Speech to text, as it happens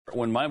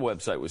When my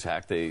website was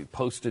hacked, they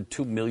posted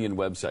 2 million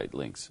website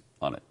links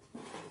on it.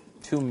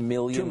 2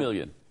 million? 2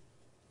 million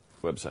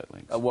website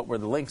links. What were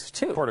the links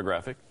to?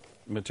 Pornographic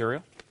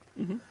material.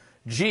 Mm-hmm.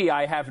 Gee,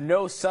 I have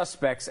no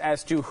suspects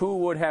as to who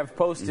would have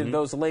posted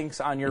those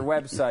links on your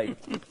website.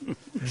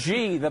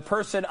 Gee, the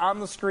person on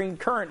the screen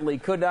currently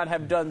could not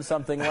have done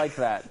something like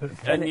that.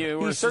 And you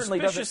were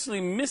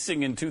suspiciously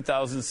missing in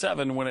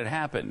 2007 when it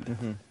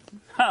happened.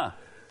 Huh.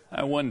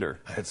 I wonder.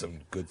 I had some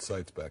good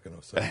sites back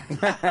in 07.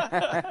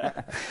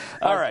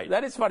 All right.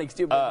 That is funny.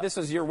 This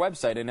was your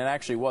website, and it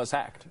actually was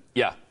hacked.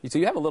 Yeah. So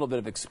you have a little bit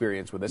of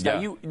experience with this.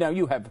 Yeah. Now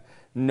you have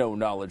no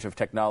knowledge of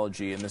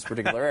technology in this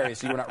particular area,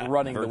 so you were not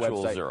running the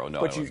Virtual website. zero.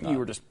 No, but I was you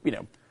were just,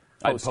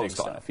 posting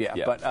stuff. Yeah.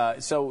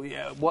 But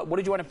what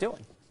did you end up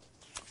doing?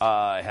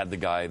 I had the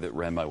guy that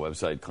ran my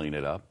website clean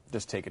it up.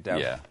 Just take it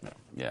down? Yeah.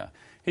 Yeah.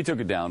 He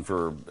took it down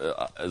for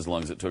as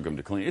long as it took him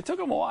to clean it. It took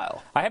him a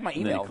while. I had my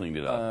email. And then he cleaned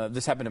it up.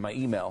 This happened in my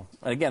email.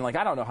 And again,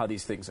 I don't know how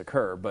these things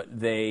occur, but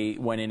they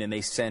went in and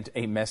they sent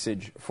a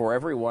message for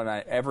everyone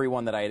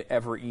that I had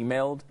ever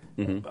emailed.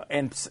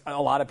 And a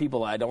lot of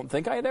people I don't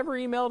think I had ever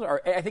emailed,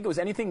 or I think it was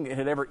anything that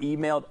had ever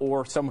emailed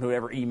or someone who had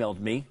ever emailed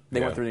me. They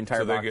went through the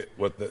entire box.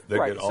 They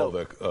get all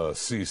the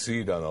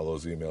CC'd on all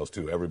those emails,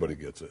 too. Everybody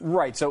gets it.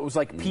 Right. So it was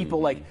like people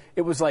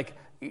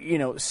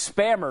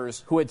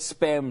spammers who had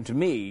spammed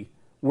me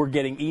were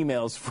getting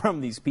emails from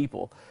these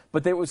people.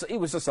 But it was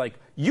just like,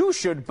 you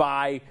should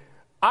buy.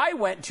 I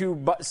went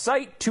to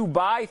site to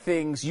buy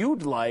things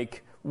you'd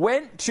like.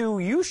 Went to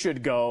you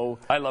should go.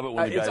 I love it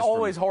when the guys it's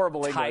always from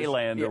horrible English.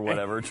 Thailand or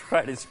whatever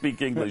try to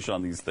speak English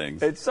on these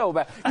things. It's so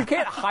bad. You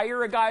can't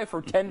hire a guy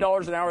for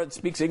 $10 an hour that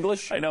speaks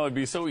English. I know, it'd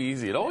be so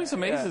easy. It always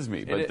amazes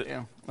me. But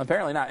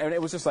apparently not. And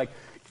it was just like,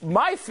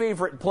 my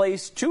favorite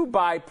place to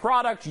buy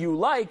product you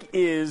like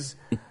is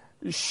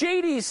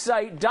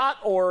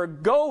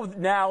shadysite.org. Go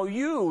now,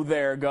 you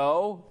there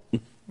go.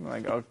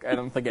 Like, okay, I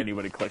don't think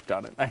anybody clicked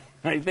on it. I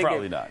think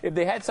probably not. If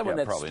they had someone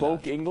that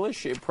spoke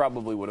English, it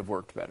probably would have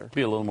worked better.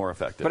 Be a little more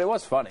effective. But it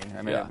was funny.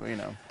 I mean,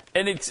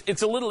 And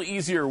it's a little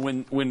easier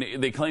when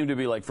they claim to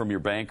be like from your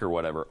bank or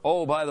whatever.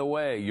 Oh, by the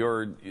way,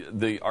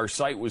 our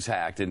site was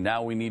hacked, and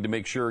now we need to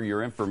make sure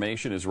your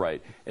information is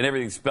right, and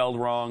everything's spelled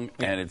wrong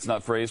and it's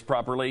not phrased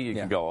properly. You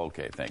can go,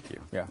 okay, thank you.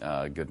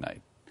 Yeah. Good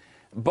night.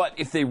 But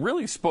if they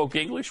really spoke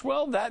English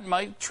well, that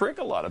might trick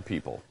a lot of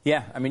people.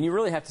 Yeah, I mean, you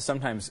really have to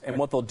sometimes, and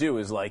what they'll do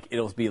is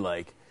it'll be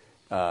like,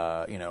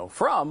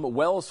 from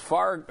Wells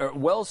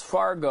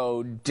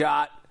Fargo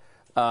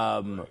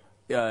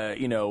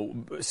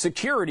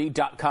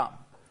security.com.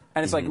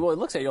 And it's like, well, it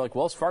looks at you like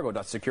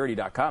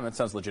wellsfargo.security.com. That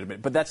sounds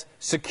legitimate. But that's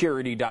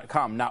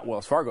security.com, not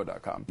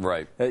wellsfargo.com.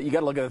 Right. You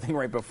got to look at the thing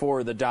right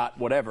before the dot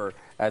whatever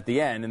at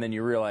the end, and then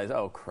you realize,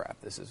 oh, crap,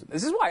 this is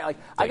why.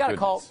 I got a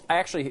call. I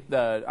actually,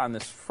 on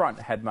this front,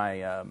 had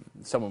my,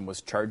 someone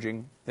was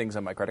charging things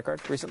on my credit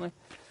card recently.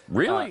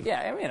 Really?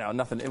 Yeah, I mean,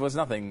 nothing. It was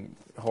nothing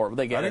horrible.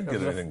 I didn't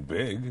get anything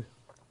big.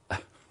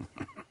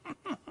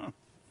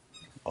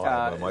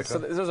 So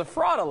there's a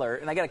fraud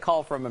alert, and I get a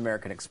call from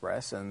American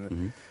Express,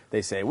 and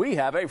they say, we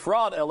have a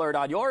fraud alert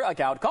on your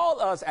account. Call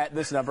us at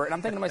this number. And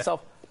I'm thinking to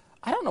myself,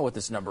 I don't know what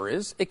this number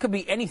is. It could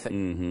be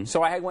anything.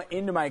 So I went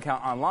into my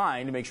account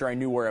online to make sure I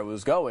knew where I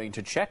was going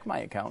to check my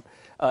account,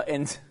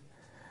 and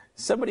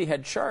somebody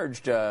had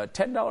charged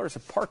 $10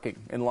 of parking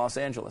in Los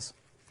Angeles.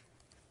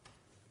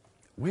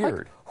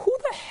 Weird. Like, who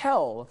the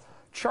hell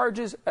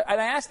charges?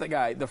 And I asked the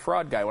guy, the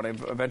fraud guy, when I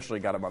eventually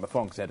got him on the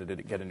phone because I had to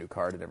get a new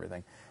card and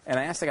everything. And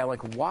I asked the guy,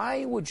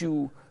 why would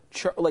you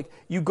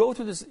you go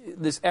through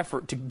this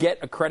effort to get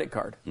a credit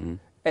card, and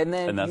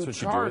then you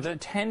charge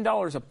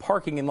 $10 of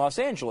parking in Los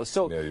Angeles.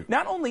 So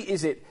not only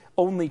is it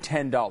only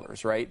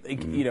 $10, right?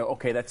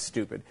 Okay, that's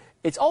stupid.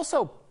 It's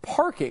also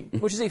parking,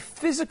 which is a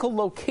physical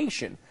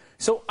location.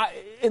 So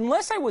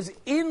unless I was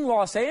in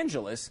Los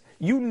Angeles,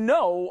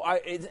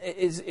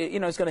 it's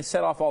going to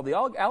set off all the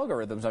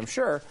algorithms, I'm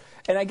sure.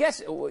 And I guess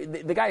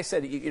the guy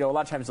said, a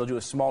lot of times they'll do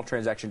a small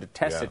transaction to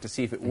test it to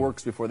see if it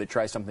works before they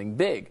try something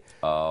big.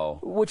 Oh.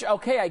 Which,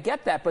 okay, I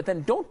get that, but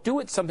then don't do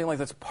it something like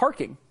that's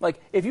parking.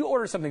 Like if you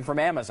order something from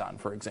Amazon,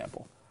 for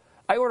example.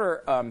 I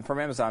order from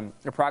Amazon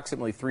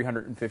approximately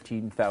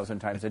 315,000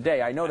 times a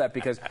day. I know that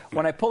because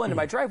when I pull into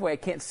my driveway, I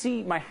can't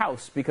see my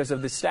house because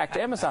of the stacked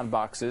Amazon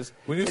boxes.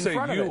 When you say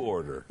you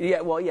order.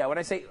 When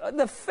I say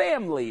the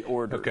family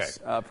orders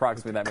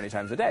approximately that many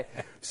times a day.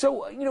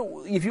 So,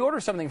 if you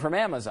order something from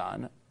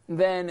Amazon,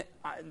 then,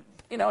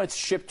 it's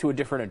shipped to a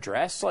different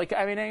address. I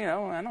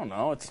don't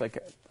know. It's like,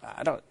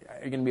 are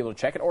you going to be able to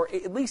check it? Or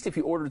at least if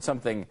you ordered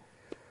something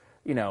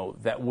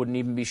that wouldn't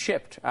even be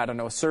shipped. I don't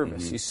know, a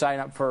service. You sign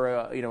up for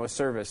a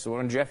service,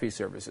 one of Jeffy's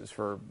services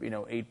for,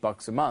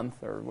 $8 a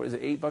month, or what is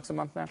it, $8 a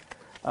month now?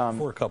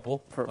 For a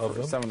couple for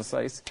some of the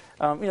sites.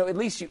 At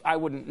least I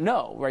wouldn't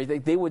know,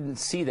 right? They wouldn't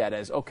see that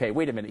as, okay,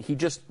 wait a minute, he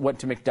just went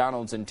to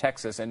McDonald's in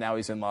Texas and now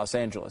he's in Los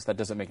Angeles. That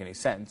doesn't make any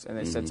sense. And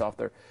it sets off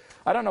their,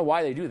 I don't know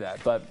why they do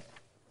that, but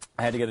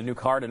I had to get a new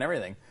card and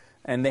everything.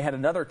 And they had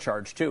another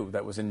charge, too,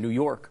 that was in New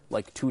York,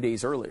 2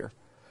 days earlier.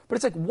 But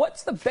it's like,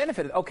 what's the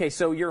benefit? Okay,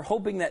 so you're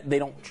hoping that they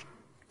don't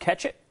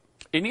catch it?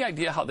 Any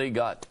idea how they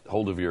got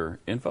hold of your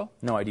info?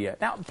 No idea.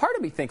 Now, part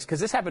of me thinks, because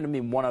this happened to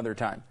me one other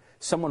time,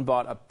 someone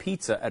bought a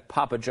pizza at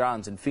Papa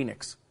John's in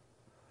Phoenix.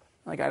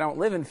 Like, I don't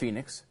live in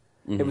Phoenix.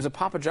 It was a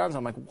Papa John's.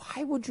 I'm like,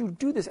 why would you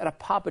do this at a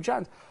Papa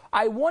John's?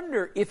 I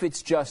wonder if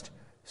it's just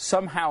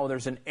somehow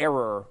there's an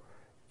error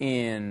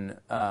in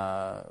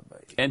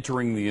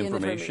entering the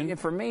information,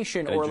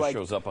 and or it just like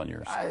shows up on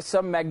yours.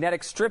 Some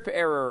magnetic strip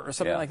error or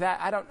something like that.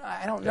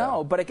 I don't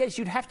know. But I guess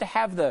you'd have to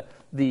have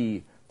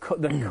the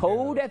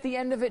code at the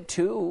end of it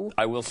too.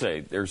 I will say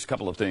there's a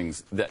couple of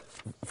things that,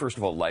 first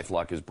of all,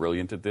 LifeLock is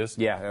brilliant at this.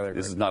 Yeah,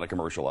 this is not a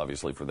commercial,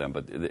 obviously, for them,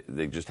 but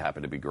they just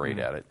happen to be great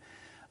at it.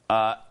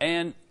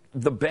 And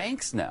the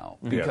banks now,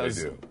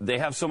 because they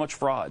have so much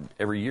fraud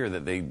every year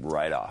that they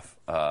write off.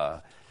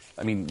 I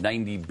mean,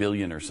 $90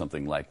 billion or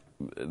something like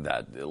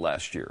that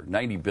last year.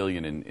 $90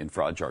 billion in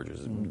fraud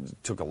charges.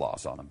 Took a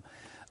loss on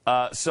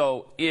them.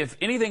 So if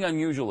anything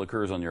unusual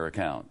occurs on your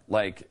account,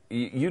 like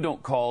you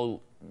don't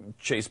call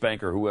Chase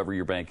Bank or whoever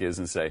your bank is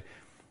and say,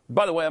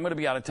 by the way, I'm going to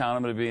be out of town.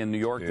 I'm going to be in New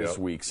York this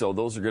week, so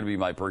those are going to be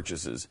my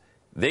purchases.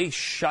 They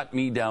shut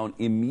me down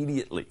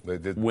immediately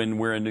when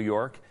we're in New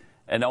York.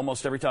 And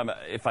almost every time,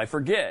 if I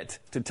forget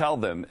to tell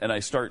them and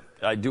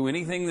I do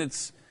anything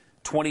that's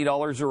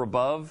 $20 or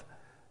above,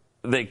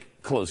 they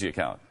close the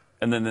account.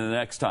 And then the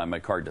next time, my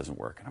card doesn't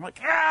work. And I'm like,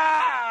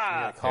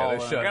 I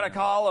got to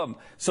call them.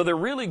 So they're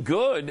really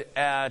good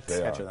at,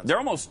 they're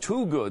almost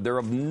too good. They're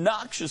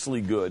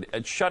obnoxiously good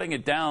at shutting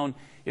it down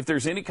if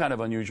there's any kind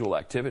of unusual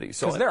activity.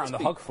 So they're on the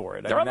hook for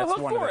it. They're on the hook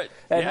for it.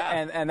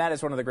 And that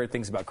is one of the great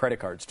things about credit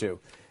cards, too,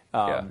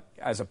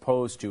 as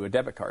opposed to a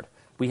debit card.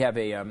 We have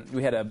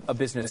we had a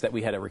business that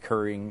we had a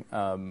recurring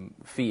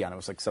fee on. It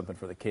was like something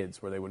for the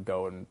kids where they would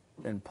go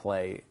and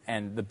play.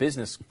 And the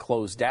business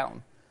closed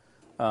down.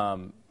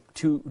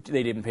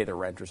 They didn't pay their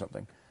rent or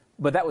something.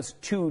 But that was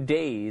 2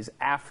 days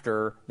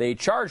after they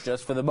charged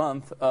us for the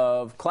month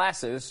of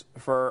classes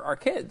for our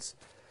kids.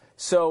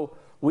 So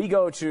we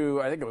go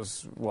to, I think it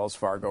was Wells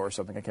Fargo or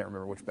something, I can't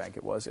remember which bank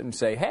it was, and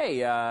say, hey,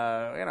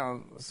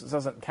 this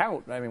doesn't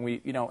count. I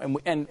mean,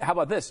 and how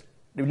about this?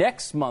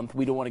 Next month,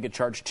 we don't want to get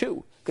charged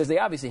too, because they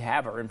obviously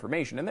have our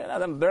information. And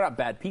they're not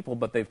bad people,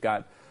 but they've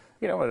got,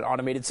 an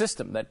automated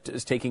system that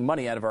is taking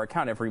money out of our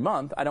account every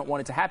month. I don't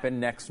want it to happen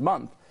next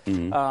month.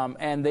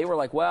 And they were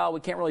like, well, we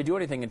can't really do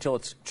anything until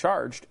it's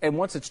charged. And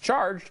once it's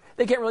charged,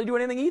 they can't really do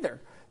anything either,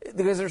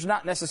 because there's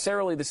not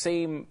necessarily the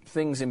same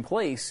things in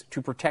place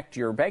to protect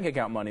your bank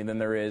account money than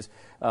there is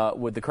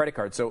with the credit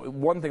card. So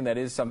one thing that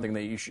is something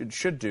that you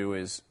should do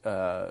is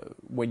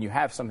when you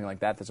have something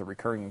like that that's a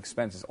recurring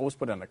expense, is always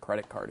put it on a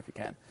credit card if you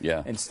can,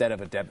 instead of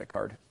a debit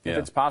card, if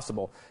it's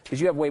possible, because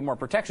you have way more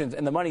protections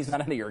and the money's not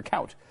out of your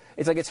account.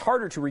 It's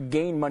harder to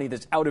regain money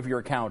that's out of your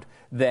account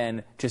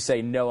than to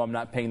say, no, I'm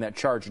not paying that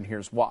charge, and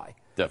here's why.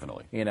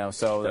 Definitely.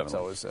 So that's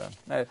always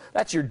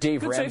that's your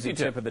Dave Ramsey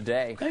tip of the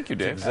day. Thank you,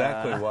 Dave.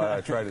 Exactly what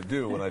I try to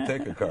do when I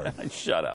take a card. Shut up.